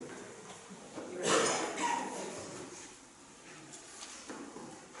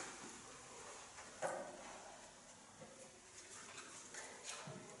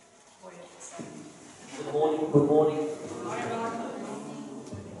Good morning.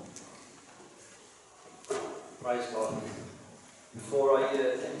 Praise God. Before I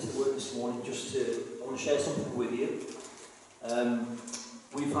get into the word this morning, I want to share something with you.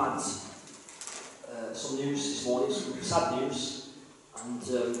 We've had some news this morning, some sad news, and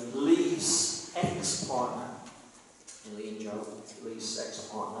Lee's ex-partner, Lee and Joe, Lee's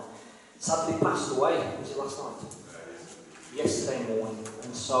ex-partner, sadly passed away. Was it last night? Yesterday morning.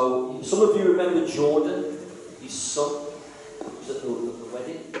 And so, some of you remember Jordan, his son, was at the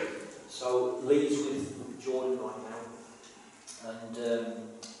wedding. So, Lee's with Jordan right now. And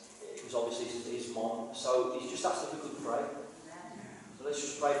it was obviously his mom. So, he's just asked if we could pray. So, let's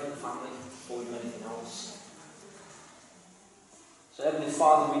just pray for the family before we do anything else. So, Heavenly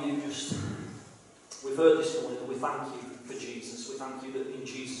Father, we've heard this morning that we thank you for Jesus. We thank you that in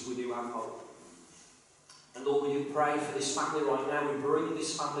Jesus we do have hope. And Lord, will you pray for this family right now? We bring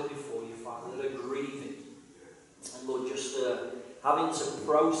this family before you, Father, that are grieving. And Lord, just having to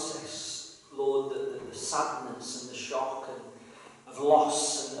process, Lord, the sadness and the shock of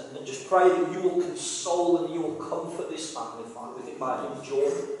loss. And just pray that you will console and you will comfort this family, Father. We think about young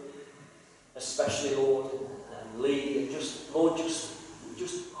Jordan, especially, Lord, and Lee. And just, Lord, just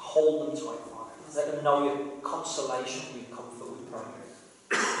hold them tight, Father. Let them know your consolation, your comfort, we pray.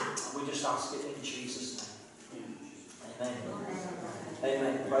 And we just ask it in Jesus' name. Amen.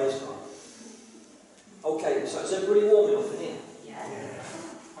 Amen. Praise God. Okay, so is everybody warm enough in here? Yeah.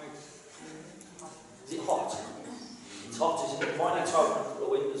 Is it hot? It's hot, isn't it? Might need to open up the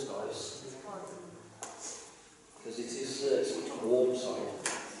windows, guys. Because it is it's on the warm side.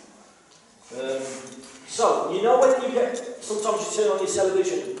 So, you know when you get, sometimes you turn on your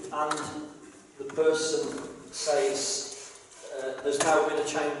television and the person says, there's now been a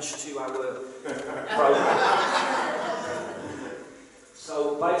change to our program. So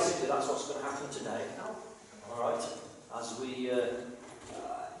basically that's what's going to happen today. Alright? As we I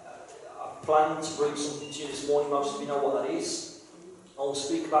plan to bring something to you this morning. Most of you know what that is. I'll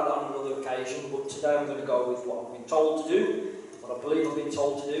speak about that on another occasion, but today I'm going to go with what I've been told to do, what I believe I've been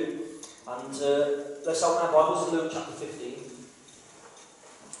told to do. And let's open our Bibles to Luke chapter 15.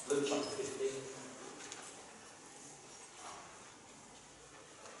 Luke chapter 15.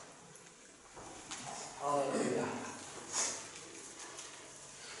 Hallelujah.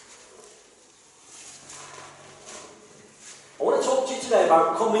 I want to talk to you today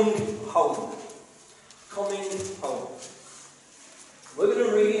about coming home. Coming home. We're going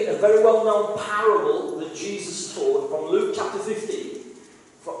to read a very well-known parable that Jesus taught from Luke chapter 15,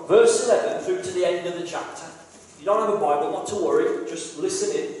 from verse 11 through to the end of the chapter. If you don't have a Bible, not to worry, just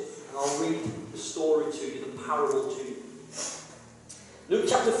listen in and I'll read the story to you, the parable to you. Luke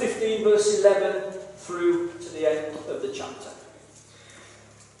chapter 15, verse 11 through to the end of the chapter.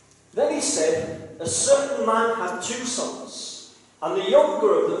 Then he said, a certain man had 2 sons, and the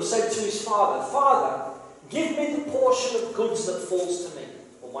younger of them said to his father, Father, give me the portion of goods that falls to me,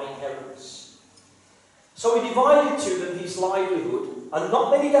 or my inheritance. So he divided to them his livelihood, and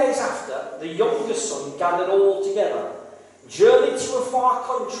not many days after, the younger son gathered all together, journeyed to a far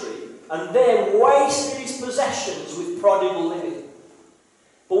country, and there wasted his possessions with prodigal living.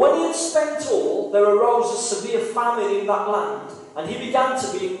 But when he had spent all, there arose a severe famine in that land, and he began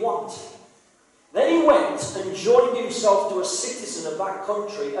to be in want. Then he went and joined himself to a citizen of that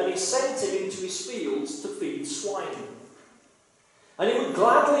country, and he sent him into his fields to feed swine. And he would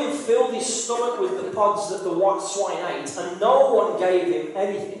gladly have filled his stomach with the pods that the swine ate, and no one gave him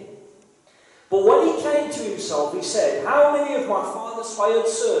anything. But when he came to himself, he said, How many of my father's hired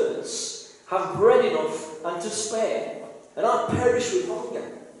servants have bread enough and to spare, and I perish with hunger?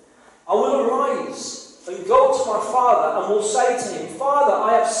 I will arise and go to my father, and will say to him, Father,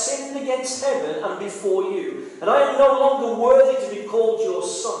 I have sinned against heaven and before you, and I am no longer worthy to be called your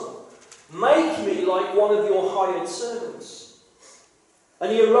son. Make me like one of your hired servants.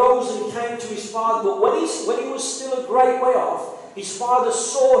 And he arose and came to his father, but when he was still a great way off, his father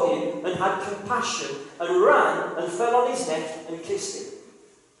saw him and had compassion, and ran and fell on his neck and kissed him.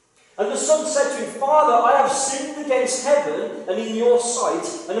 And the son said to him, Father, I have sinned against heaven and in your sight,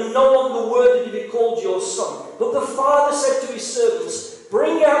 and am no longer worthy to be called your son. But the father said to his servants,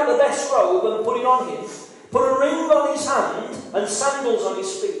 Bring out the best robe and put it on him. Put a ring on his hand and sandals on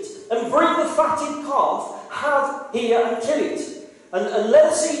his feet. And bring the fatted calf, have here and kill it. And let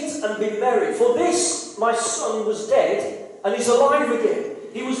us eat and be merry. For this my son was dead and is alive again.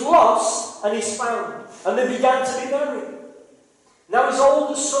 He was lost and is found. And they began to be merry. Now his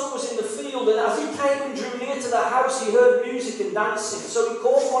oldest son was in the field, and as he came and drew near to the house, he heard music and dancing. So he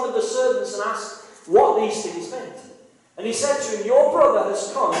called one of the servants and asked what these things meant. And he said to him, your brother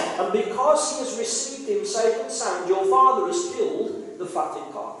has come, and because he has received him safe and sound, your father has killed the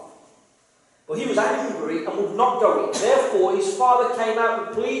fatted calf. But he was angry and would not go in. Therefore his father came out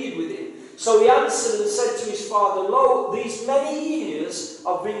and pleaded with him. So he answered and said to his father, lo, these many years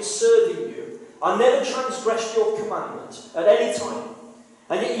I've been serving you. I never transgressed your commandment at any time.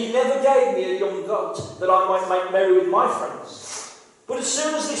 And yet you never gave me a young goat that I might make merry with my friends. But as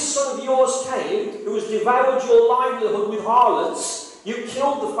soon as this son of yours came, who has devoured your livelihood with harlots, you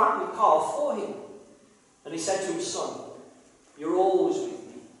killed the fattened calf for him. And he said to his son, you're always with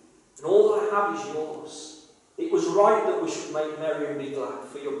me, and all that I have is yours. It was right that we should make merry and be glad,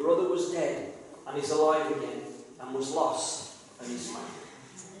 for your brother was dead and is alive again, and was lost and is found.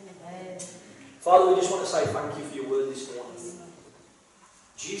 Father, we just want to say thank you for your word this morning.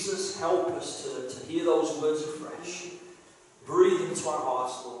 Jesus, help us to hear those words afresh. Breathe into our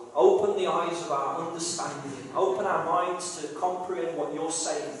hearts, Lord. Open the eyes of our understanding. Open our minds to comprehend what you're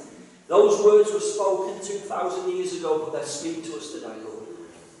saying. Those words were spoken 2,000 years ago, but they speak to us today, Lord.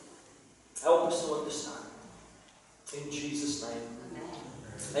 Help us to understand. In Jesus' name.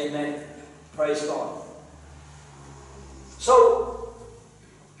 Amen. Amen. Praise God. So,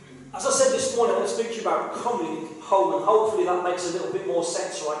 as I said this morning, I'm going to speak to you about coming home, and hopefully that makes a little bit more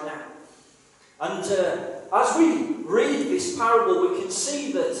sense right now. And as we read this parable, we can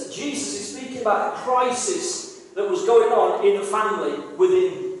see that Jesus is speaking about a crisis that was going on in a family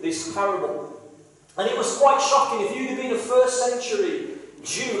within this parable. And it was quite shocking. If you'd have been a first century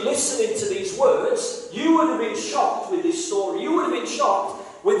Jew listening to these words, you would have been shocked with this story. You would have been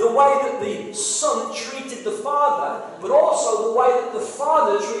shocked with the way that the son treated the father, but also the way that the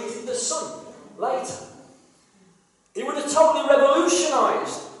father treated the son later. It would have totally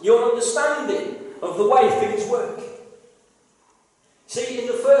revolutionized your understanding of the way things work. See, in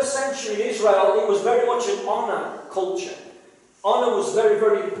the first century in Israel, it was very much an honor culture. Honor was very,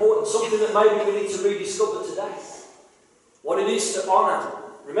 very important, something that maybe we need to rediscover today. What it is to honor.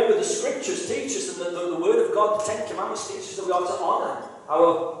 Remember, the scriptures teach us, and the word of God, the Ten Commandments teach us that we are to honor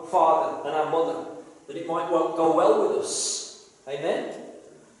our father and our mother, that it might go well with us. Amen?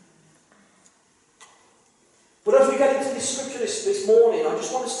 But as we get into this scripture this morning, I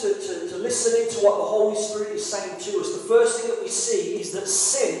just want us to listen into what the Holy Spirit is saying to us. The first thing that we see is that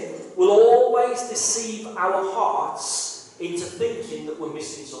sin will always deceive our hearts into thinking that we're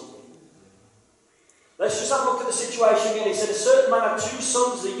missing something. Let's just have a look at the situation again. He said, a certain man had two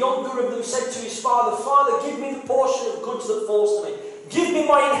sons. The younger of them said to his father, Father, give me the portion of goods that falls to me. Give me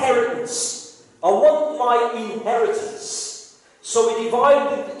my inheritance. I want my inheritance. So he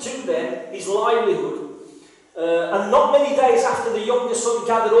divided to them his livelihood. And not many days after, the younger son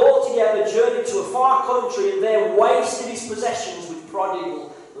gathered all together, journeyed to a far country, and there wasted his possessions with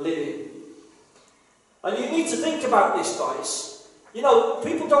prodigal living. And you need to think about this, guys. You know,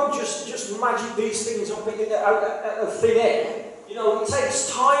 people don't just magic these things up out of thin air. You know, it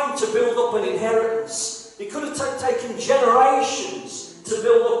takes time to build up an inheritance. It could have taken generations to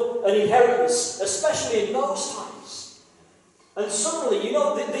build up an inheritance, especially in those times. And suddenly, you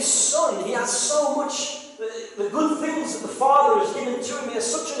know, this son, he has so much, the good things that the father has given to him, he has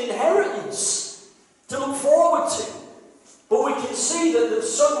such an inheritance to look forward to. But we can see that the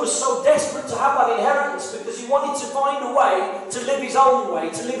son was so desperate to have that inheritance because he wanted to find a way to live his own way,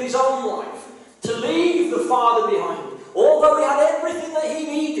 to live his own life, to leave the father behind. Although he had everything that he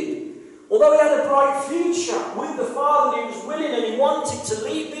needed, although he had a bright future with the father, he was willing and he wanted to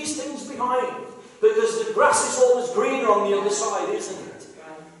leave these things behind because the grass is always greener on the other side, isn't it?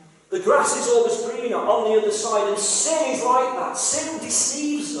 The grass is always greener on the other side, and sin is like that. Sin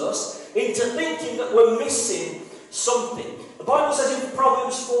deceives us into thinking that we're missing something. The Bible says in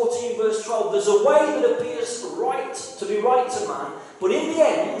Proverbs 14 verse 12, there's a way that appears right to be right to man, but in the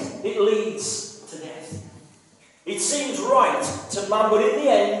end it leads to death. It seems right to man, but in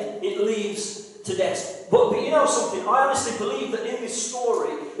the end it leads to death. But you know something, I honestly believe that in this story,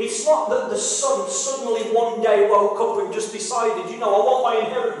 it's not that the son suddenly one day woke up and just decided, you know, I want my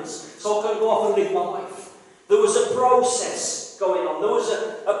inheritance, so I'm going to go off and live my life. There was a process going on. There was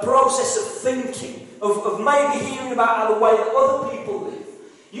a process of thinking, of maybe hearing about the way that other people live.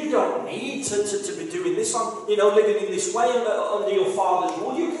 You don't need to be doing this, you know, living in this way under your father's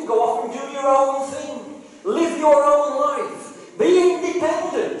rule. You can go off and do your own thing. Live your own life. Be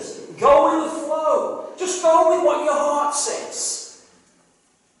independent. Go with the flow. Just go with what your heart says.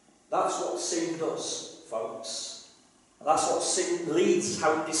 That's what sin does, folks. That's what sin leads,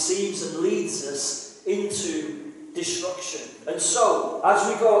 how it deceives and leads us into destruction. And so, as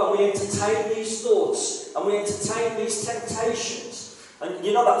we go and we entertain these thoughts, and we entertain these temptations, and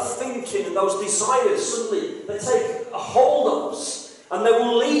you know that thinking and those desires, suddenly they take a hold of us, and they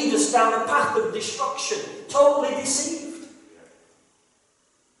will lead us down a path of destruction, totally deceived.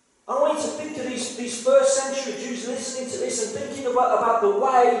 I want you to think of these first century Jews listening to this and thinking about the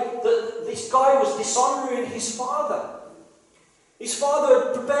way that this guy was dishonouring his father. His father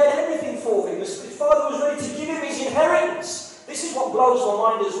had prepared everything for him. His father was ready to give him his inheritance. This is what blows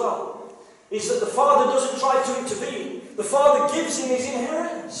my mind as well, is that the father doesn't try to intervene. The father gives him his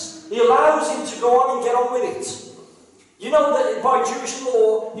inheritance. He allows him to go on and get on with it. You know that by Jewish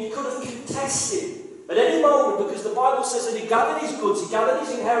law, he could have contested at any moment, because the Bible says that he gathered his goods, he gathered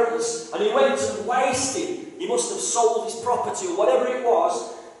his inheritance, and he went and wasted. He must have sold his property or whatever it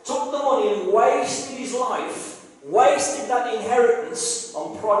was, took the money and wasted his life, wasted that inheritance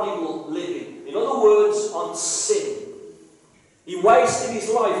on prodigal living. In other words, on sin. He wasted his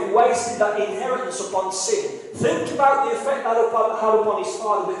life, he wasted that inheritance upon sin. Think about the effect that had upon his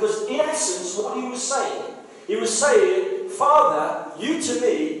father, because in essence, what he was saying, Father, you to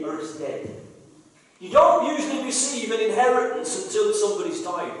me are as dead. You don't usually receive an inheritance until somebody's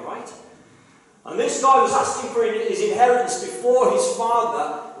died, right? And this guy was asking for his inheritance before his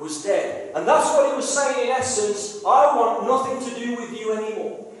father was dead. And that's what he was saying in essence. I want nothing to do with you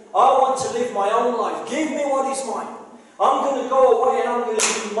anymore. I want to live my own life. Give me what is mine. I'm going to go away and I'm going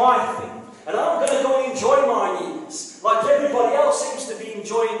to do my thing. And I'm going to go and enjoy my years. Like everybody else seems to be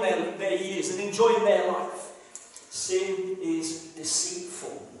enjoying their years and enjoying their life. Sin is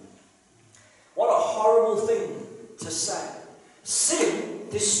deceitful. What a horrible thing to say. Sin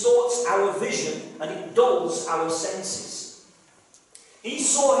distorts our vision and it dulls our senses. He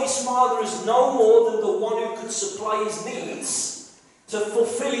saw his father as no more than the one who could supply his needs to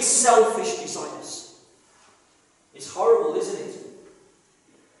fulfill his selfish desires. It's horrible, isn't it?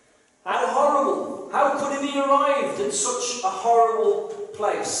 How horrible. How could he be arrived at such a horrible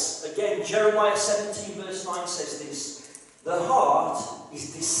place? Again, Jeremiah 17 verse 9 says this. The heart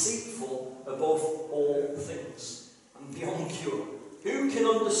is deceitful above all things and beyond cure. Who can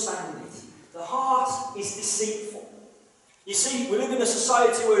understand it? The heart is deceitful. You see, we live in a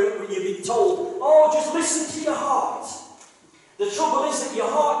society where you've been told, oh, just listen to your heart. The trouble is that your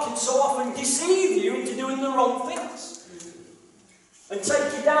heart can so often deceive you into doing the wrong things and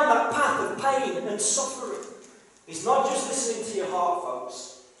take you down that path of pain and suffering. It's not just listening to your heart,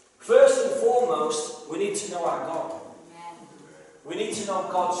 folks. First and foremost, we need to know our God. We need to know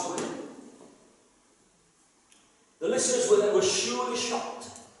God's will. The listeners were surely shocked,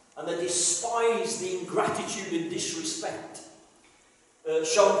 and they despised the ingratitude and disrespect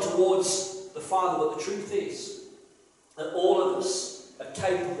shown towards the Father. But the truth is that all of us are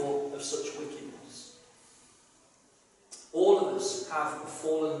capable of such wickedness. All of us have a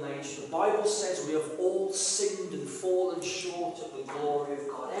fallen nature. The Bible says we have all sinned and fallen short of the glory of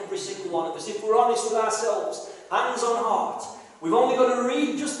God. Every single one of us. If we're honest with ourselves, hands on heart, we've only got to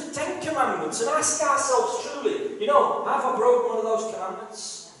read just the 10 Commandments and ask ourselves truly, have I broken one of those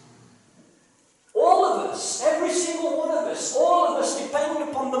commandments? All of us, every single one of us, all of us depend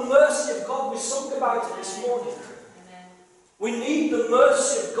upon the mercy of God. We spoke about it this morning. Amen. We need the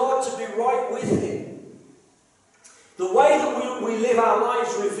mercy of God to be right with Him. The way that we live our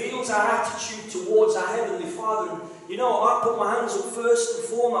lives reveals our attitude towards our Heavenly Father. And, I put my hands up first and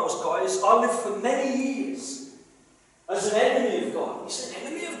foremost, guys. I lived for many years as an enemy of God. You said,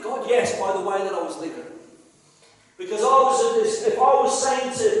 enemy of God? Yes, by the way that I was living. Because if I was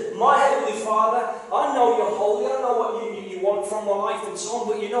saying to my Heavenly Father, I know you're holy, I know what you want from my life and so on,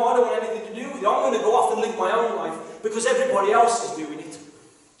 but I don't want anything to do with you. I'm going to go off and live my own life because everybody else is doing it.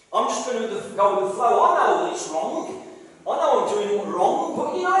 I'm just going to go with the flow. I know that it's wrong. I know I'm doing it wrong,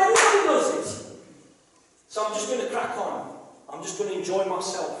 but everybody does it. So I'm just going to crack on. I'm just going to enjoy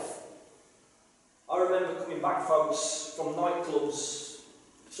myself. I remember coming back, folks, from nightclubs.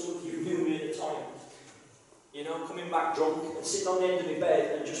 Some of you knew me at the time. Coming back drunk and sitting on the end of my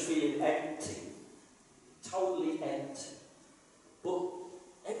bed and just feeling empty. Totally empty. But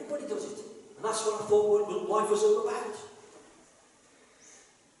everybody does it. And that's what I thought what life was all about.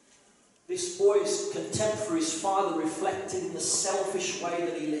 This boy's contempt for his father reflected in the selfish way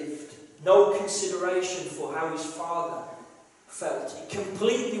that he lived. No consideration for how his father felt. He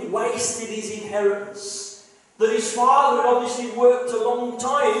completely wasted his inheritance that his father had obviously worked a long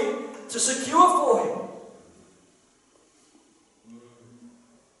time to secure for him.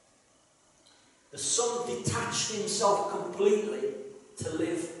 The son detached himself completely to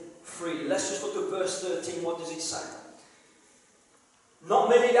live freely. Let's just look at verse 13. What does it say? Not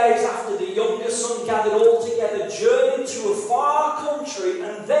many days after, the younger son gathered all together, journeyed to a far country,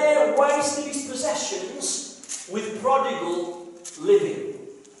 and there wasted his possessions with prodigal living.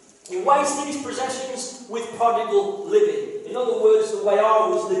 He wasted his possessions with prodigal living. In other words, the way I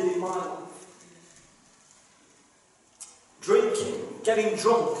was living my life. Drinking, getting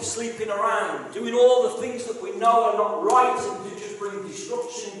drunk, sleeping around, doing all the things that we know are not right and to just bring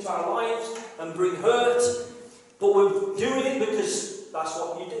destruction into our lives and bring hurt. But we're doing it because that's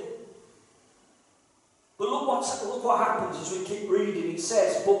what you do. But look what happens as we keep reading. It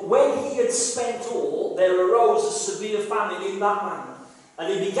says, but when he had spent all, there arose a severe famine in that man,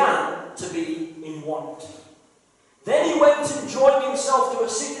 and he began to be in want. Then he went and joined himself to a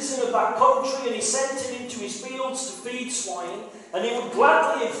citizen of that country, and he sent him into his fields to feed swine, and he would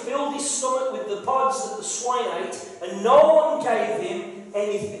gladly have filled his stomach with the pods that the swine ate, and no one gave him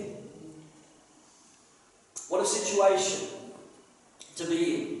anything. What a situation to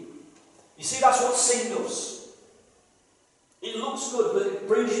be in. You see, that's what sin does. It looks good, but it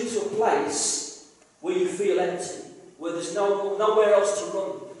brings you to a place where you feel empty, where there's nowhere else to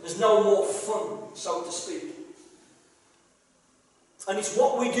run. There's no more fun, so to speak. And it's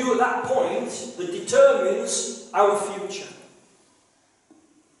what we do at that point that determines our future.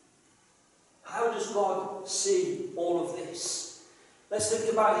 How does God see all of this? Let's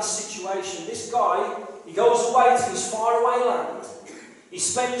think about his situation. This guy, he goes away to his faraway land. He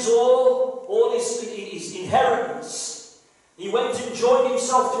spends all his inheritance. He went and joined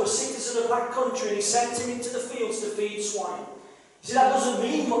himself to a citizen of that country, and he sent him into the fields to feed swine. See, that doesn't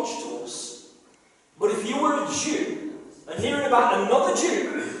mean much to us. But if you were a Jew, and hearing about another Jew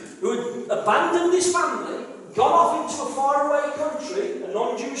who had abandoned his family, gone off into a faraway country, a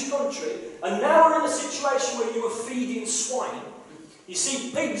non-Jewish country, and now are in a situation where you are feeding swine. You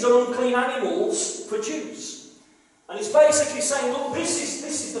see, pigs are unclean animals for Jews. And he's basically saying, look, this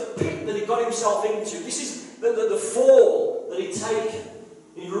is the pit that he got himself into. This is the fall that he'd taken.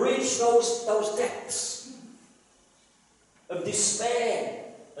 He'd reached those depths of despair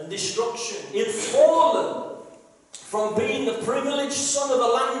and destruction. He'd fallen from being the privileged son of a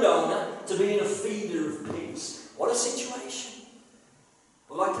landowner to being a feeder of pigs. What a situation.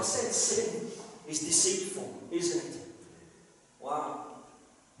 But like I said, sin is deceitful, isn't it? Wow.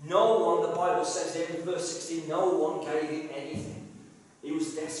 No one, the Bible says there in verse 16, no one gave him anything. He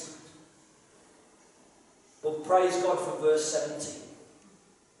was desperate. But praise God for verse 17.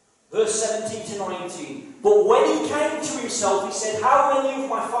 Verse 17 to 19. But when he came to himself, he said, how many of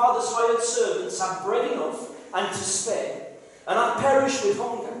my father's hired servants have bread enough and to spare, and I perish with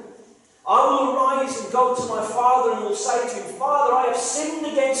hunger? I will arise and go to my father and will say to him, Father, I have sinned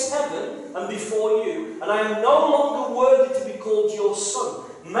against heaven and before you, and I am no longer worthy to be called your son.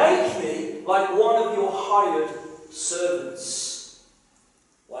 Make me like one of your hired servants.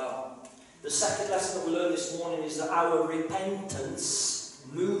 Wow. The second lesson that we learned this morning is that our repentance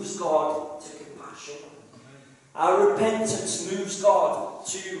moves God to compassion. Our repentance moves God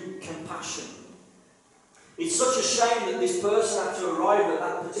to compassion. It's such a shame that this person had to arrive at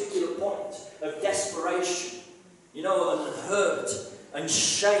that particular point of desperation, and hurt and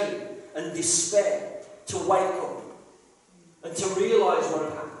shame and despair to wake up and to realise what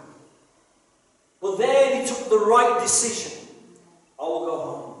had happened. But then he took the right decision. I will go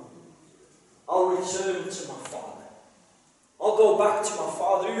home. I'll return to my father. I'll go back to my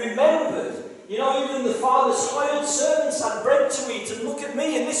father. He remembered, even the father's hired servants had bread to eat, and look at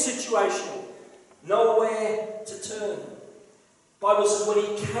me in this situation. Nowhere to turn. The Bible says when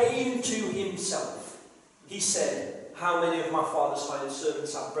he came to himself, he said, how many of my father's hired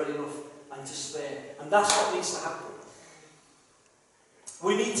servants have bread enough and to spare? And that's what needs to happen.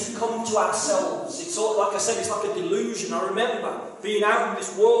 We need to come to ourselves. It's all, like I said, it's like a delusion. I remember being out in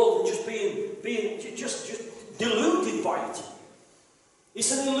this world and just being just deluded by it.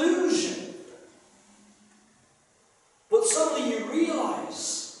 It's an illusion. But suddenly you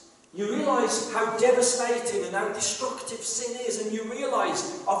realise how devastating and how destructive sin is, and you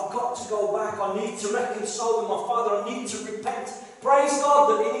realise, I've got to go back, I need to reconcile with my Father, I need to repent. Praise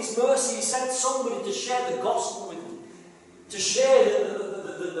God that in His mercy He sent somebody to share the gospel with me, to share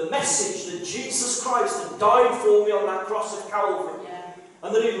the message that Jesus Christ had died for me on that cross of Calvary,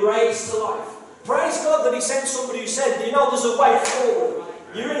 and that He raised to life. Praise God that He sent somebody who said, there's a way forward.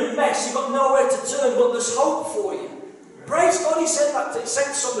 You're in a mess, you've got nowhere to turn, but there's hope for you. Praise God, He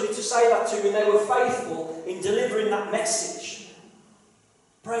sent somebody to say that to me, and they were faithful in delivering that message.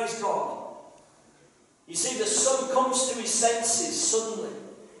 Praise God. You see, the son comes to his senses suddenly,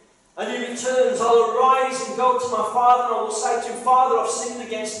 and he returns. I'll arise and go to my father, and I will say to him, Father, I've sinned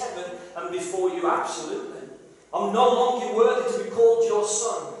against heaven and before you. Absolutely. I'm no longer worthy to be called your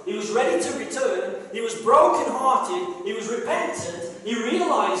son. He was ready to return. He was broken-hearted. He was repentant. He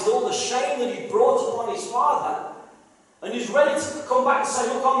realised all the shame that he brought upon his father. And he's ready to come back and say,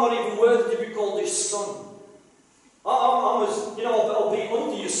 look, I'm not even worthy to be called his son. I'll be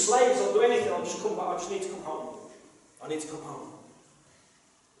under your slaves, I'll do anything, I'll just come back, I just need to come home. I need to come home.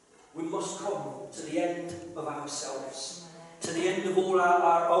 We must come to the end of ourselves, to the end of all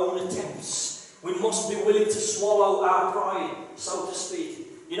our own attempts. We must be willing to swallow our pride, so to speak.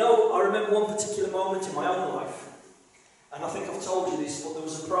 You know, I remember one particular moment in my own life, and I think I've told you this, but there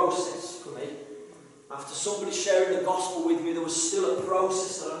was a process for me. After somebody sharing the gospel with me, there was still a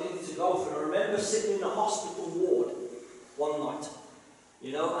process that I needed to go through. I remember sitting in a hospital ward one night,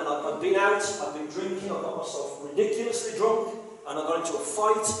 you know, and I'd been out, I'd been drinking, I got myself ridiculously drunk, and I got into a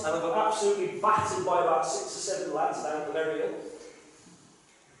fight, and I got absolutely battered by about 6 or 7 lads down the very hill.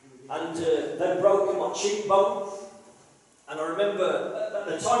 And they broke my cheekbone. And I remember, at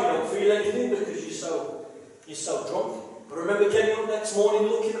the time you don't feel anything because you're so drunk. But I remember getting up next morning,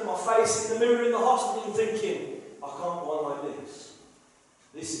 looking at my face in the mirror in the hospital and thinking, I can't go on like this.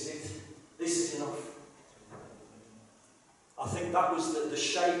 This is it. This is enough. I think that was the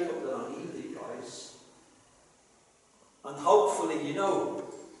shake-up that I needed, guys. And hopefully, you know,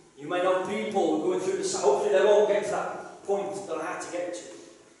 you may know people going through this, hopefully they won't get to that point that I had to get to.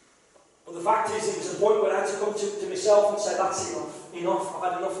 But the fact is, it was a point where I had to come to myself and say, that's enough. Enough.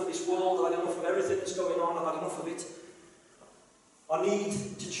 I've had enough of this world. I've had enough of everything that's going on. I've had enough of it. I need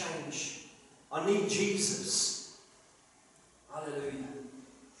to change. I need Jesus. Hallelujah.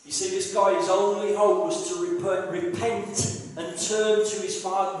 You see, this guy's only hope was to repent and return to his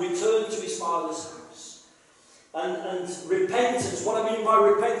father's house. And repentance, what I mean by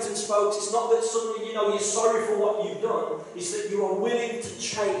repentance, folks, it's not that suddenly, you know, you're sorry for what you've done. It's that you are willing to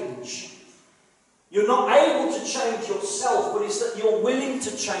change. You're not able to change yourself, but it's that you're willing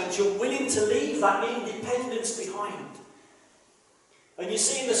to change. You're willing to leave that independence behind. And you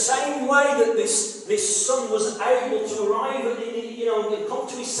see, in the same way that this son was able to arrive at, and come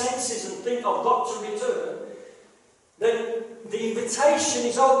to his senses and think, I've got to return, then the invitation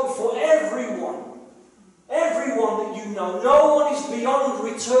is open for everyone. Everyone that you know. No one is beyond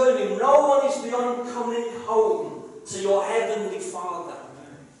returning. No one is beyond coming home to your heavenly Father.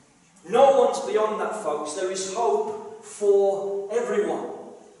 No one's beyond that, folks. There is hope for everyone.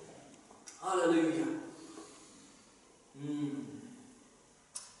 Hallelujah.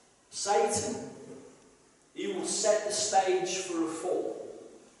 Satan, he will set the stage for a fall.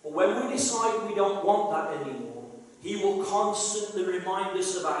 But when we decide we don't want that anymore, he will constantly remind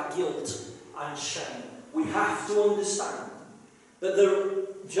us of our guilt and shame. We have to understand that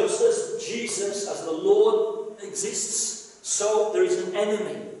just as Jesus, as the Lord exists, so there is an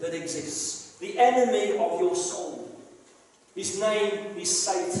enemy that exists. The enemy of your soul. His name is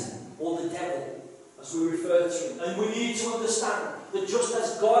Satan, or the devil, as we refer to him. And we need to understand that just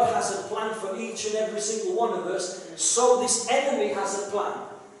as God has a plan for each and every single one of us, so this enemy has a plan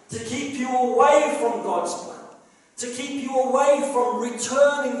to keep you away from God's plan. To keep you away from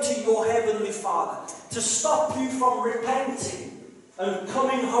returning to your heavenly Father. To stop you from repenting and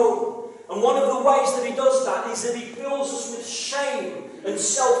coming home. And one of the ways that he does that is that he fills us with shame and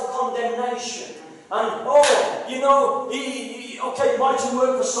self-condemnation. And, it might have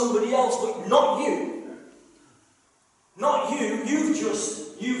worked for somebody else, but not you. Not you.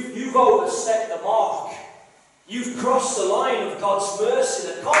 You've overstepped the mark. You've crossed the line of God's mercy.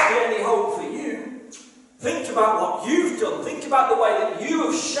 There can't be any hope for you. Think about what you've done. Think about the way that you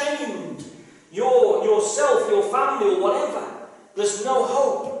have shamed yourself, your family, or whatever. There's no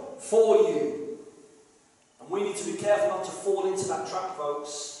hope for you. And we need to be careful not to fall into that trap,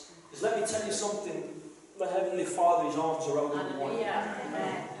 folks. Because let me tell you something. The Heavenly Father, his arms are open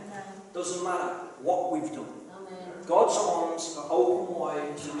wide. Doesn't matter what we've done. God's arms are open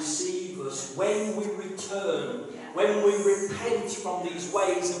wide to receive us when we return. When we repent from these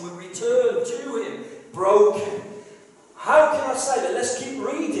ways and we return to him. Broken. How can I say that? Let's keep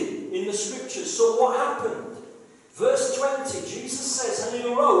reading in the scriptures. So what happened? Verse 20, Jesus says, and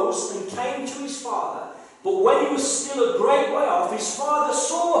he arose and came to his father. But when he was still a great way off, his father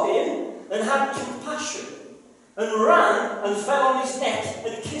saw him and had compassion, and ran and fell on his neck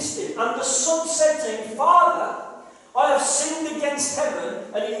and kissed him. And the son said to him, Father, I have sinned against heaven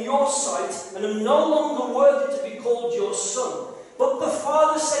and in your sight, and am no longer worthy to be called your son. But the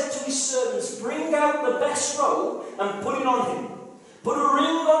father said to his servants, Bring out the best robe and put it on him. Put a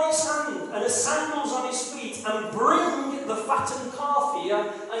ring on his hand and sandals on his feet, and bring the fattened calf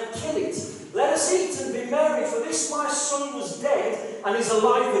here and kill it. Let us eat and be merry, for this my son was dead and is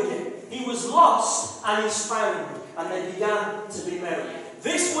alive again. He was lost and is found. And they began to be merry.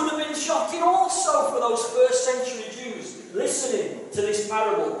 This would have been shocking also for those first century Jews listening to this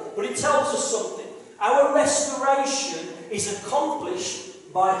parable. But it tells us something. Our restoration is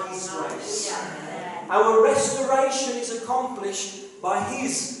accomplished by His grace. Our restoration is accomplished by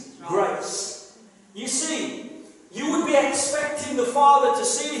His grace. You see, you would be expecting the Father to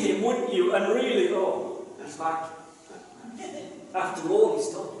see Him, wouldn't you? And really, oh, He's back. After all He's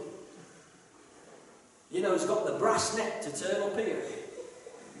done. You know, He's got the brass neck to turn up here.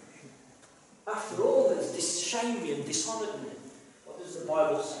 After all that's dishamed me and dishonoured me. What does the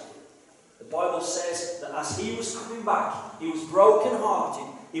Bible say? The Bible says that as He was coming back, He was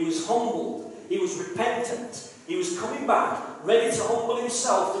broken-hearted, He was humbled, He was repentant, He was coming back, ready to humble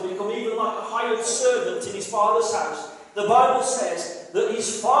Himself to become even like a hired servant in His Father's house. The Bible says that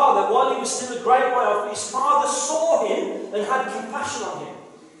His Father, while He was still a great way off, His Father saw Him and had compassion on Him.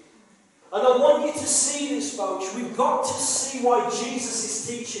 And I want you to see this, folks. We've got to see why Jesus is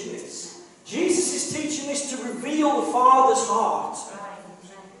teaching this. Jesus is teaching this to reveal the Father's heart.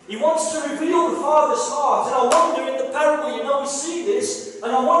 He wants to reveal the Father's heart. And I wonder, in the parable, you know, we see this,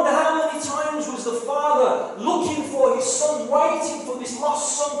 and I wonder how many times was the Father looking for His Son, waiting for this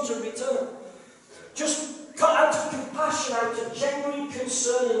lost Son to return. Just out of compassion, out of genuine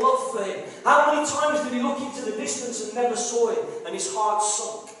concern and love for Him. How many times did He look into the distance and never saw Him, and His heart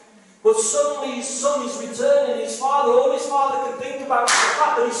sunk? But suddenly His Son is returning. His Father, all His Father can think about is the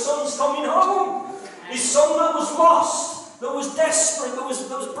fact that His Son's coming home. His Son that was lost, that was desperate, that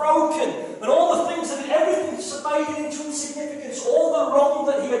was broken, and all the things that everything faded into insignificance. All the wrong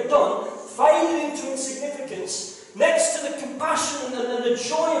that He had done faded into insignificance next to the compassion and the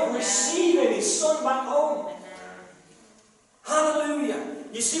joy of receiving His Son back home. Hallelujah.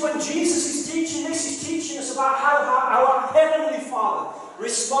 You see, when Jesus is teaching this, He's teaching us about how our Heavenly Father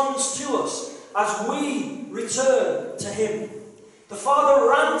responds to us as we return to Him. The Father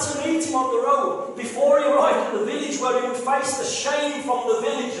ran to meet Him on the road before He arrived at the village, where He would face the shame from the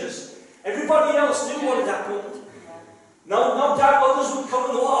villagers. Everybody else knew what had happened. No doubt others would come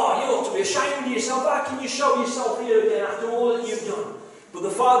and go, oh, you ought to be ashamed of yourself. How can you show yourself here again after all that you've done? But the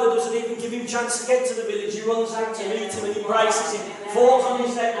Father doesn't even give Him a chance to get to the village. He runs out to meet Him and embraces Him, falls on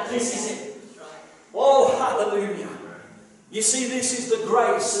His neck and kisses Him. Oh, hallelujah. You see, this is the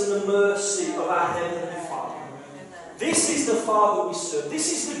grace and the mercy of our Heavenly Father. This is the Father we serve.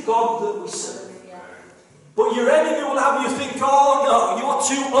 This is the God that we serve. But your enemy will have you think, oh no, you're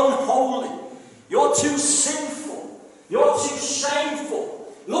too unholy. You're too sinful. You're too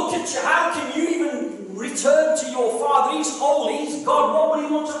shameful. Look at you. How can you even return to your Father? He's holy. He's God. What would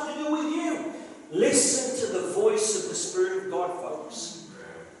He want to do with you? Listen to the voice of the Spirit of God, folks.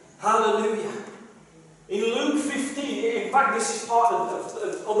 Hallelujah. In Luke 15, in fact, this is part of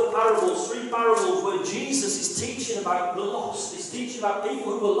other parables, 3 parables where Jesus is teaching about the lost. He's teaching about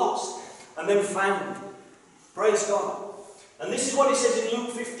people who were lost and then found. Praise God. And this is what He says in Luke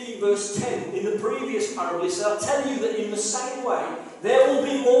 15, verse 10. In the previous parable, He said, I'll tell you that in the same way, there will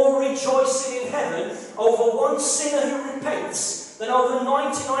be more rejoicing in heaven over one sinner who repents than over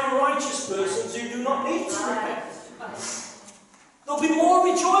 99 righteous persons who do not need to repent. There'll be more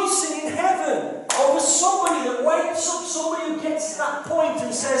rejoicing in heaven over somebody that wakes up, somebody who gets to that point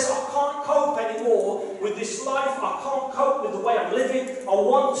and says, I can't cope anymore with this life, I can't cope with the way I'm living, I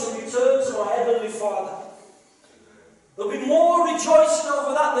want to return to my Heavenly Father. There'll be more rejoicing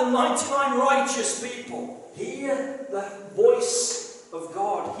over that than 99 righteous people. Hear the voice of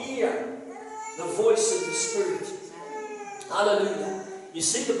God, hear the voice of the Spirit. Hallelujah. You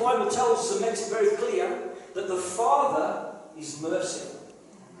see, the Bible tells us and makes it very clear that the Father is merciful.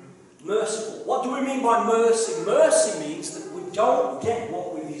 Merciful. What do we mean by mercy? Mercy means that we don't get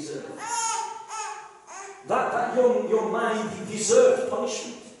what we deserve. That young man, he deserved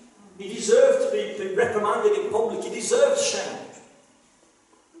punishment. He deserved to be reprimanded in public. He deserved shame.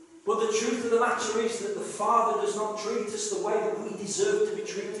 But the truth of the matter is that the Father does not treat us the way that we deserve to be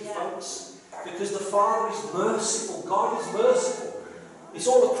treated, folks. Because the Father is merciful. God is merciful. It's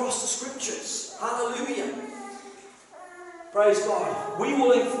all across the Scriptures. Hallelujah. Praise God. We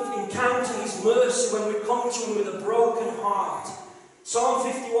will encounter His mercy when we come to Him with a broken heart. Psalm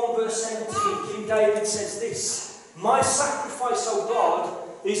 51 verse 17, King David says this, my sacrifice, O God,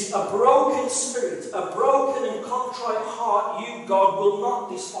 is a broken spirit, a broken and contrite heart you, God, will not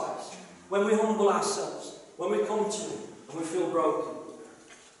despise. When we humble ourselves, when we come to Him and we feel broken.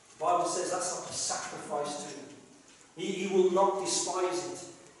 The Bible says that's like a sacrifice to Him. He will not despise it.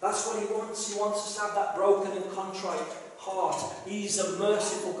 That's what He wants. He wants us to have that broken and contrite heart. He's a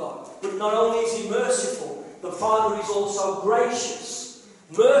merciful God. But not only is He merciful, the Father is also gracious.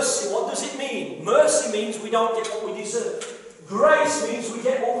 Mercy, what does it mean? Mercy means we don't get what we deserve. Grace means we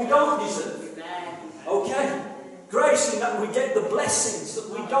get what we don't deserve. Okay? Grace in that we get the blessings that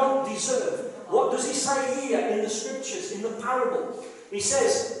we don't deserve. What does he say here in the scriptures, in the parable? He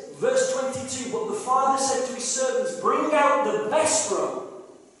says, verse 22, but the father said to his servants, bring out the best robe.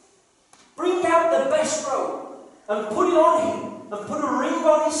 Bring out the best robe and put it on him, and put a ring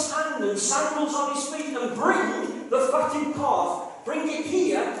on his hand and sandals on his feet, and bring the fatted calf. Bring it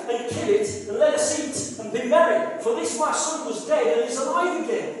here and kill it, and let us eat and be merry. For this my son was dead and is alive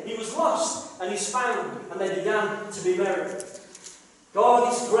again. He was lost and is found. And they began to be merry.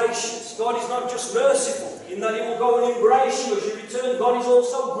 God is gracious. God is not just merciful in that he will go and embrace you as you return. God is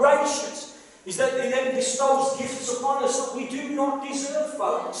also gracious. Is that he then bestows gifts upon us that we do not deserve,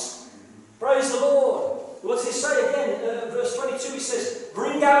 folks. Praise the Lord. What's he say again? Verse 22, he says,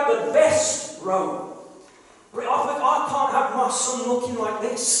 bring out the best robe. I can't have my son looking like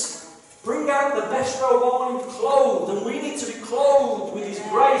this. Bring out the best robe on him, clothed. And we need to be clothed with his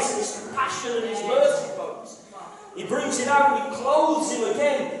grace and his compassion and his mercy, folks. He brings it out and he clothes him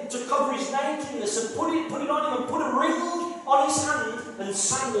again to cover his nakedness and put it on him and put a ring on his hand and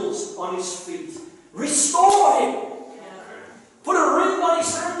sandals on his feet. Restore him. Put a ring on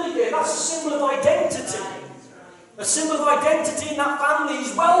his hand again. That's a symbol of identity. A symbol of identity in that family.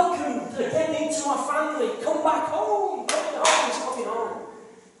 He's welcomed again into my family. Come back home. He's coming home.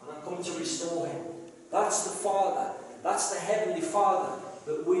 And I'm coming to restore him. That's the Father. That's the Heavenly Father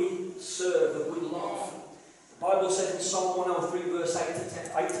that we serve, that we love. The Bible says in Psalm 103 verse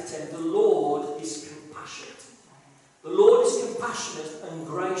 8 to 10, the Lord is compassionate. The Lord is compassionate and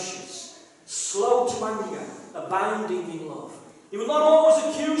gracious, slow to anger, abounding in love. He will not always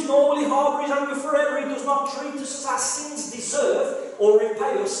accuse, nor will he harbour his anger forever. He does not treat us as our sins deserve, or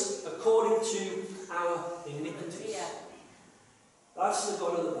repay us according to our iniquities. That's the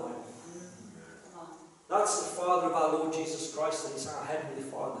God of the Bible. That's the Father of our Lord Jesus Christ, and it's our Heavenly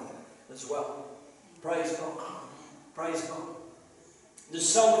Father as well. Praise God. Praise God. There's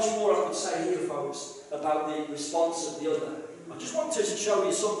so much more I could say here, folks, about the response of the other. I just wanted to show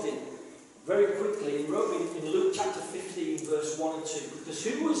you something very quickly in Luke chapter 15, verse 1 and 2. Because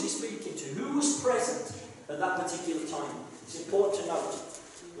who was he speaking to? Who was present at that particular time? It's important to note.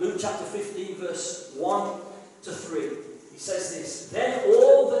 Luke chapter 15, verse 1 to 3. He says this, then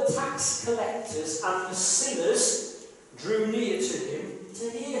all the tax collectors and the sinners drew near to him to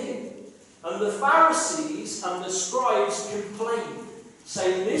hear him. And the Pharisees and the scribes complained,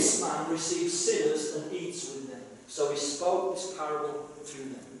 saying, this man receives sinners and eats with them. So he spoke this parable to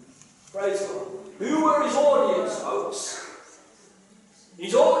them. Praise God. Who were his audience, folks?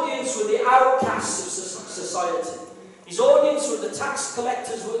 His audience were the outcasts of society. His audience were the tax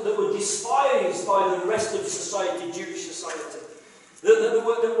collectors that were despised by the rest of society, Jewish society.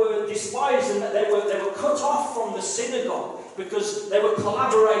 That were despised and that they were cut off from the synagogue because they were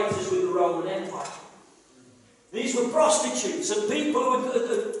collaborators with the Roman Empire. These were prostitutes and people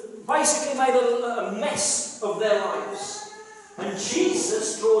who basically made a mess of their lives. And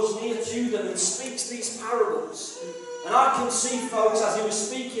Jesus draws near to them and speaks these parables. And I can see, folks, as he was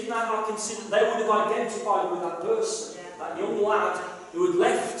speaking that, I can see that they would have identified with that person, that young lad who had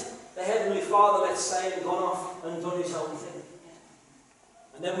left the Heavenly Father, let's say, and gone off and done his own thing.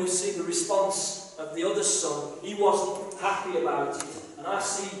 And then we see the response of the other son. He wasn't happy about it. And I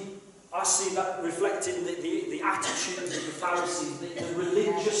see that reflected in the attitude of the Pharisees, the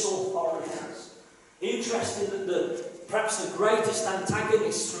religious authorities. Interesting that perhaps the greatest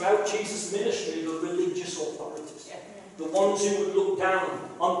antagonists throughout Jesus' ministry were religious authorities. The ones who would look down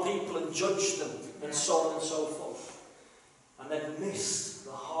on people and judge them, and so on and so forth. And they'd missed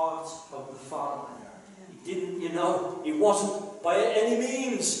the heart of the Father. He didn't, he wasn't by any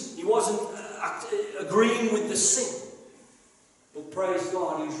means, he wasn't agreeing with the sin. But praise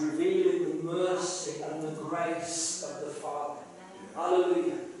God, he was revealing the mercy and the grace of the Father.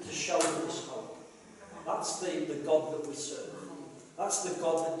 Hallelujah. To show us hope. That's the God that we serve. That's the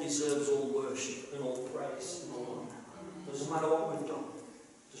God that deserves all worship and all praise and all honor. Doesn't matter what we've done.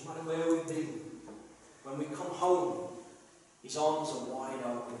 Doesn't matter where we've been. When we come home, his arms are wide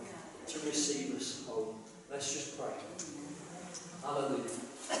open to receive us home. Let's just pray. Hallelujah.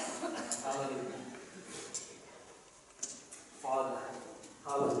 Hallelujah. Father,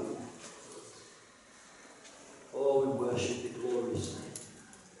 hallelujah. Oh, we worship your glorious name.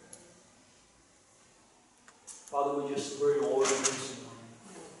 Father, we're in awe of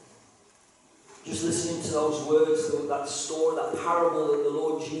you. Just listening to those words, that story, that parable that the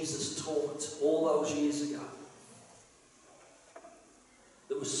Lord Jesus taught all those years ago.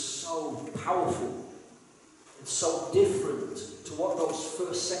 That was so powerful and so different to what those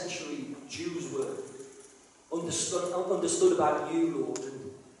first century Jews were understood about you, Lord.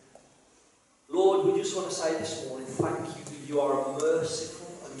 And Lord, Lord, we just want to say this morning, thank you that you are a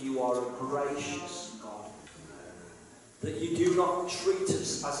merciful and you are a gracious God. That you do not treat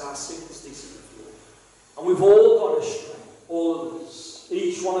us as our sins deserve, Lord. And we've all gone astray, all of us.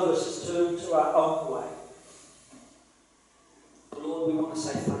 Each one of us has turned to our own way. But Lord, we want to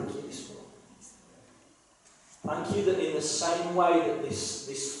say thank you this morning. Thank you that in the same way that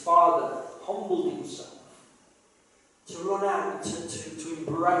this father humbled himself to run out, to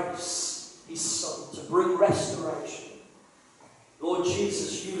embrace his son, to bring restoration. Lord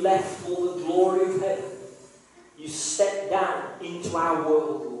Jesus, you left all the glory of heaven. You stepped down into our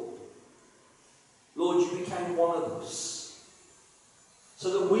world, Lord. Lord, you became one of us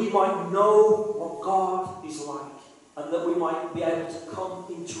so that we might know what God is like and that we might be able to come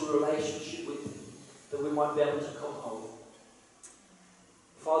into a relationship with him, that we might be able to come home.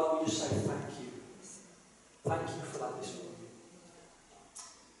 Father, we just say thank you. Thank you for that this morning.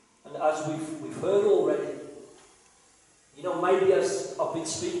 And as we've heard already, you know, maybe as I've been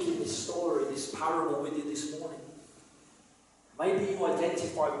speaking this story, this parable with you this morning, maybe you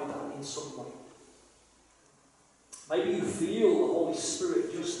identify with that in some way. Maybe you feel the Holy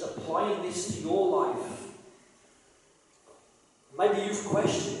Spirit just applying this to your life. Maybe you've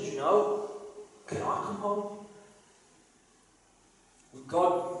questioned, you know, can I come home? Would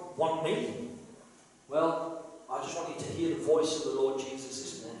God want me? Well, I just want you to hear the voice of the Lord Jesus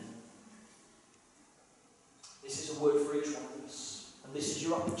this morning. This is a word for each one of us. And this is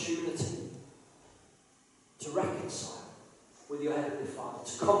your opportunity to reconcile with your Heavenly Father,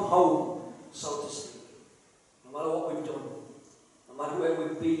 to come home, so to speak. No matter what we've done, no matter where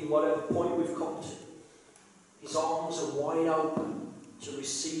we've been, whatever point we've come to, his arms are wide open to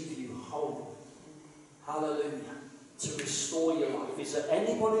receive you home. Hallelujah. To restore your life. Is there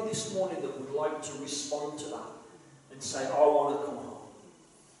anybody this morning that would like to respond to that and say, I want to come home?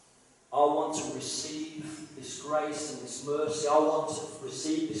 I want to receive this grace and this mercy. I want to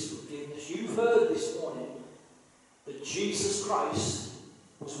receive this forgiveness. You've heard this morning that Jesus Christ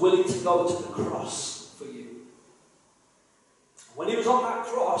was willing to go to the cross for you. When he was on that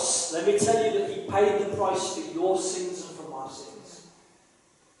cross, let me tell you that he paid the price for your sins and for my sins.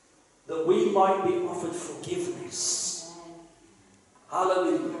 That we might be offered forgiveness.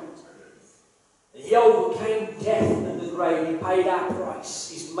 Hallelujah. He overcame death and the grave. He paid our price.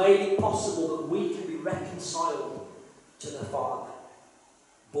 He's made it possible that we can be reconciled to the Father.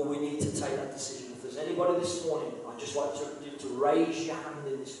 But we need to take that decision. If there's anybody this morning, I'd just like you to raise your hand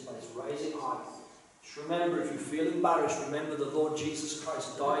in this place. Raise it high. Just remember, if you feel embarrassed, remember the Lord Jesus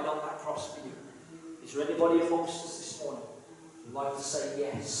Christ died on that cross for you. Is there anybody amongst us this morning who'd like to say,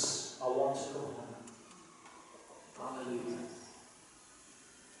 yes, I want to come home? Hallelujah.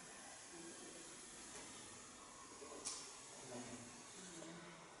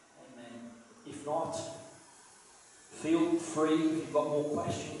 If not, feel free. If you've got more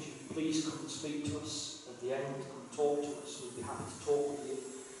questions, please come and speak to us at the end. Come talk to us. We'll be happy to talk with you.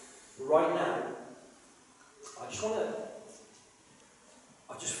 But right now, I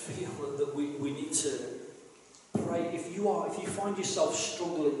just feel that we need to pray. If you find yourself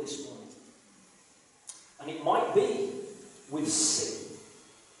struggling this morning, and it might be with sin,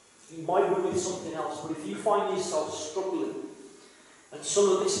 it might be with something else, but if you find yourself struggling, and some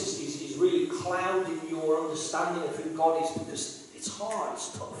of this is really clouding your understanding of who God is, because it's hard,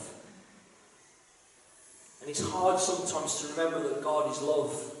 it's tough. And it's hard sometimes to remember that God is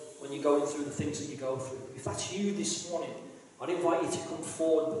love when you're going through the things that you go through. If that's you this morning, I'd invite you to come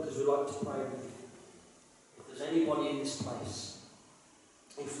forward because we'd like to pray with you. If there's anybody in this place.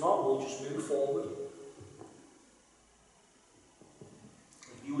 If not, we'll just move forward.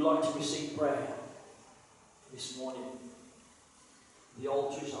 If you would like to receive prayer this morning, the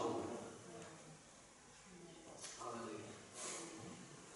altar is open.